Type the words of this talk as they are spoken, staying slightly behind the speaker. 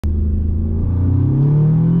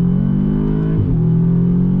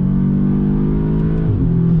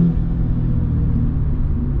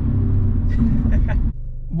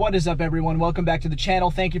What is up, everyone? Welcome back to the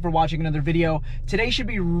channel. Thank you for watching another video. Today should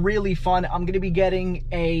be really fun. I'm going to be getting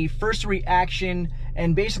a first reaction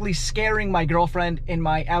and basically scaring my girlfriend in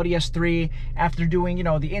my Audi S3 after doing, you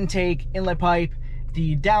know, the intake, inlet pipe,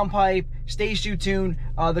 the downpipe, stage 2 tune.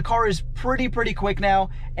 The car is pretty quick now,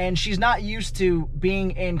 and she's not used to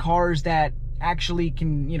being in cars that actually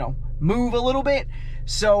can, you know, move a little bit.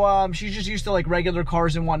 So she's just used to like regular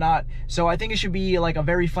cars and whatnot. So I think it should be like a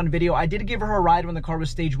very fun video. I did give her a ride when the car was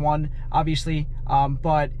stage 1, obviously,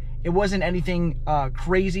 but it wasn't anything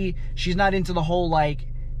crazy. She's not into the whole like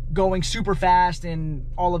going super fast and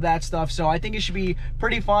all of that stuff. So I think it should be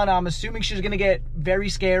pretty fun. I'm assuming she's gonna get very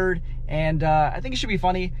scared, and I think it should be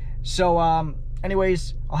funny. So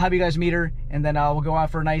anyways, I'll have you guys meet her, and then we'll go out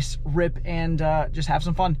for a nice rip and just have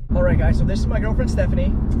some fun. All right, guys, so this is my girlfriend,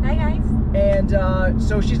 Stephanie. Hi, guys. And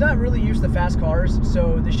so she's not really used to fast cars,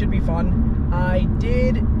 so this should be fun. I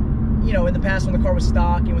did, you know, in the past when the car was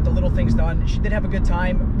stock and with the little things done, she did have a good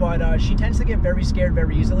time, but she tends to get very scared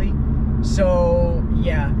very easily. So,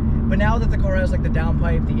 yeah. But now that the car has like the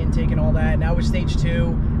downpipe, the intake and all that, now with stage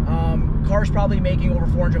 2, car's probably making over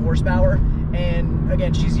 400 horsepower. And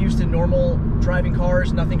again, she's used to normal driving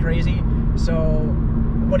cars, nothing crazy. So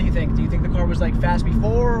what do you think? Do you think the car was like fast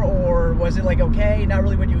before, or was it like okay, not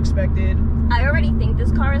really what you expected? I already think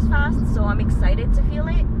this car is fast, so I'm excited to feel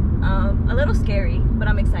it. A little scary, but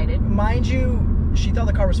I'm excited. Mind you, she thought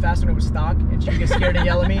the car was fast when it was stock, and she would get scared and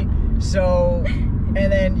yell at me. So,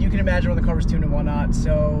 and then you can imagine when the car was tuned and whatnot.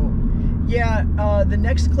 So yeah, the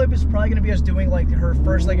next clip is probably gonna be us doing like her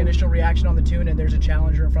first like initial reaction on the tune, and there's a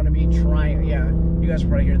Challenger in front of me trying. Yeah, you guys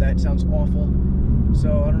will probably hear that. It sounds awful.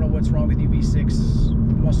 So I don't know what's wrong with you V6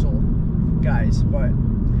 muscle guys, but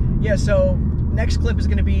yeah. So next clip is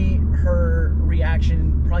gonna be her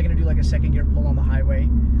reaction. Probably gonna do like a second gear pull on the highway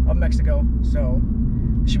of Mexico. So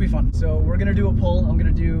it should be fun. So we're gonna do a pull. We're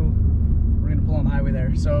gonna pull on the highway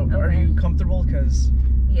there. So okay. Are you comfortable? Because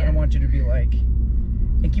yeah, I don't want you to be like.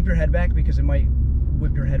 And keep your head back, because it might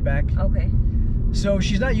whip your head back. Okay. So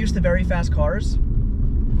she's not used to very fast cars,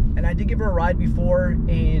 and I did give her a ride before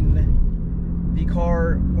in the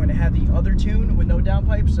car when it had the other tune with no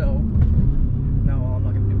downpipe. So no, I'm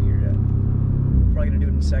not gonna do it here yet. I'm probably gonna do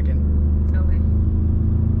it in a second. Okay.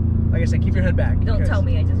 Like I said, keep your head back. Don't tell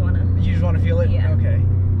me. I just wanna. You just wanna feel it? Yeah. Okay.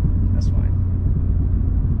 That's fine.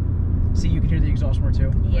 See, you can hear the exhaust more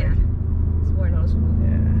too. Yeah. Like, it's more noticeable.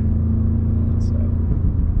 Yeah. So.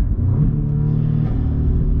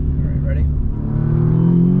 Ready?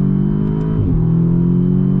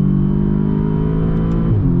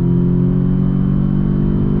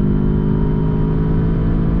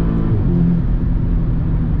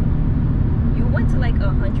 You went to like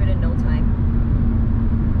 100 in no time.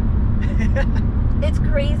 It's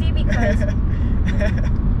crazy because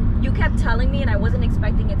you kept telling me, and I wasn't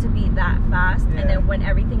expecting it to be that fast. Yeah. And then when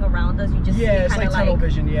everything around us, you just see it's like tunnel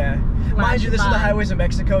vision. Yeah. Mind you, this is the highways of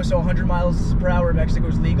Mexico, so 100 miles per hour in Mexico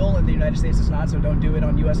is legal, in the United States it's not, so don't do it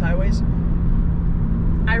on U.S. highways.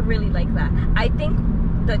 I really like that. I think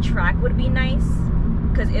the track would be nice,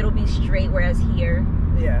 because it'll be straight, whereas here...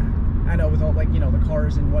 Yeah, I know, with all, like, you know, the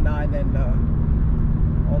cars and whatnot, and then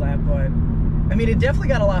all that, but... I mean, it definitely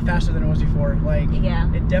got a lot faster than it was before. Like,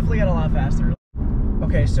 yeah. It definitely got a lot faster.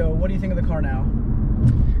 Okay, so what do you think of the car now?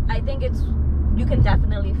 I think it's... You can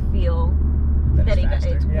definitely feel... that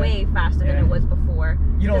it's way faster than it was before.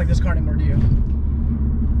 You don't like this car anymore, do you?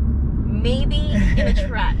 Maybe in a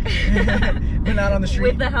track. But not on the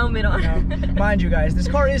street? With the helmet on. No. Mind you, guys, this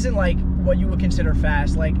car isn't like what you would consider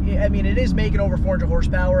fast. Like, I mean, it is making over 400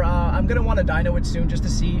 horsepower. I'm going to want to dyno it soon just to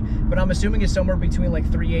see, but I'm assuming it's somewhere between like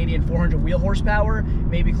 380 and 400 wheel horsepower,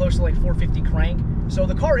 maybe close to like 450 crank. So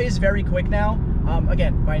the car is very quick now.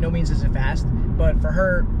 Again, by no means is it fast, but for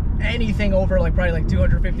her, anything over like probably like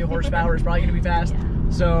 250 horsepower is probably gonna be fast. Yeah.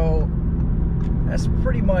 So that's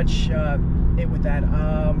pretty much it with that.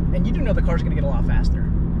 And you do know the car's gonna get a lot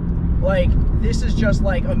faster. Like, this is just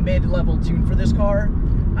like a mid-level tune for this car.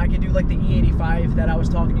 I could do like the E85 that I was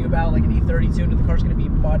talking to you about, like an E30 tune, and the car's gonna be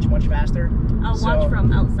much faster. I'll watch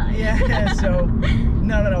from outside. Yeah. So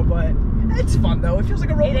no, but it's fun though. It feels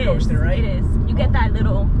like a roller coaster, right? It is. You get that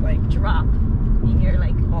little like drop in your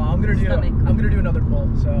like. Oh, I'm gonna do another pull.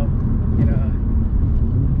 So, you know.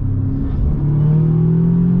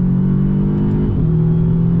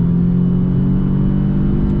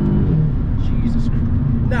 Jesus Christ.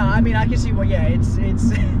 No, I mean I can see. Well, yeah, it's.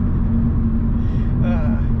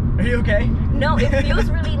 Are you okay? No, it feels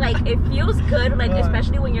really like it feels good. Like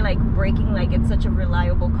especially when you're like braking. Like it's such a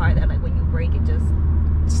reliable car that like when you brake, it just.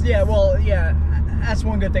 Yeah. Well, yeah. That's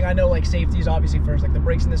one good thing. I know like safety is obviously first. Like the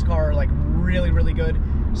brakes in this car are like really good.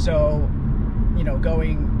 So, you know,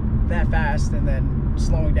 going that fast, and then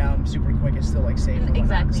slowing down super quick is still like safe. And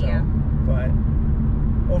exactly. So, yeah. But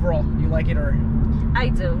overall, you like it, or? I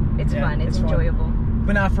do. It's fun. It's enjoyable. Fun.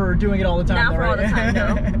 But not for doing it all the time. Not for all the time.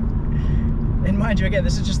 No. And mind you, again,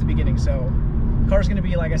 this is just the beginning. So, car's gonna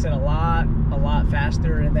be, like I said, a lot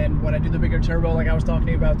faster. And then when I do the bigger turbo, like I was talking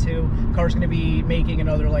to you about too, car's gonna be making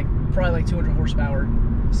another probably like 200 horsepower.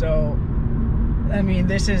 So, I mean,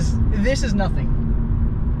 this is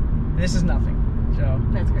nothing. This is nothing. So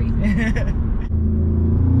that's crazy.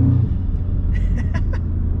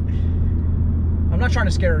 I'm not trying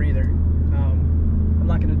to scare her either. I'm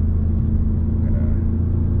not gonna.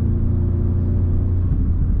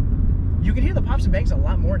 You can hear the pops and bangs a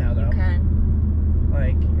lot more now, though. You can.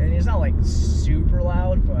 Like, and it's not like super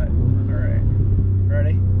loud, but all right.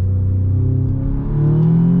 Ready?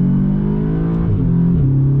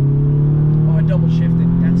 Oh, I double shifted.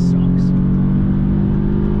 That sucks.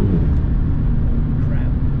 Holy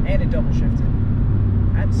crap! And it double shifted.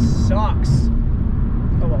 That sucks.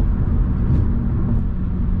 Oh well.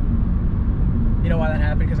 You know why that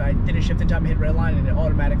happened? Because I didn't shift in time to hit red line, and it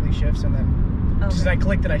automatically shifts, and then just as I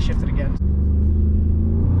clicked it, I shifted again.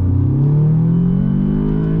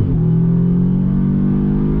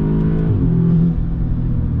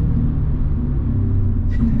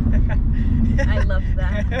 I love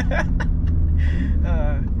that.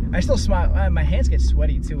 I still smile. My hands get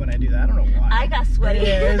sweaty too when I do that. I don't know why. I got sweaty.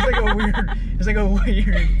 Yeah, it's like a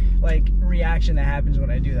weird like reaction that happens when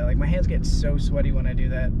I do that. Like my hands get so sweaty when I do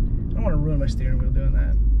that. I don't want to ruin my steering wheel doing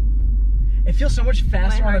that. It feels so much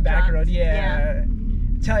faster on the back road. Yeah.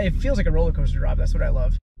 It feels like a roller coaster drop. That's what I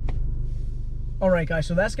love. Alright guys,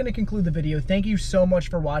 so that's going to conclude the video. Thank you so much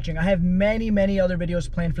for watching. I have many other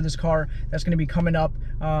videos planned for this car that's going to be coming up.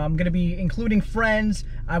 I'm going to be including friends.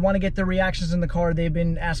 I want to get their reactions in the car. They've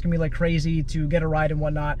been asking me like crazy to get a ride and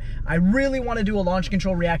whatnot. I really want to do a launch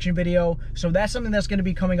control reaction video, so that's something that's going to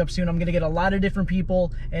be coming up soon. I'm going to get a lot of different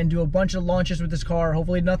people and do a bunch of launches with this car.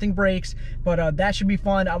 Hopefully nothing breaks, but that should be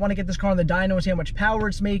fun. I want to get this car on the dyno and see how much power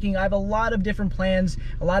it's making. I have a lot of different plans,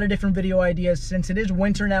 a lot of different video ideas. Since it is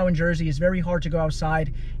winter now in Jersey, it's very hard to go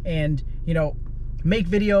outside and, you know, make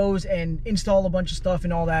videos and install a bunch of stuff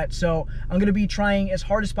and all that. So I'm going to be trying as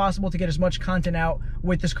hard as possible to get as much content out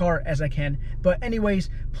with this car as I can. But anyways,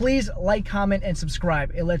 please like, comment, and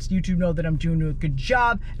subscribe. It lets YouTube know that I'm doing a good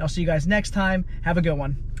job. And I'll see you guys next time. Have a good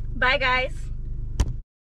one. Bye guys.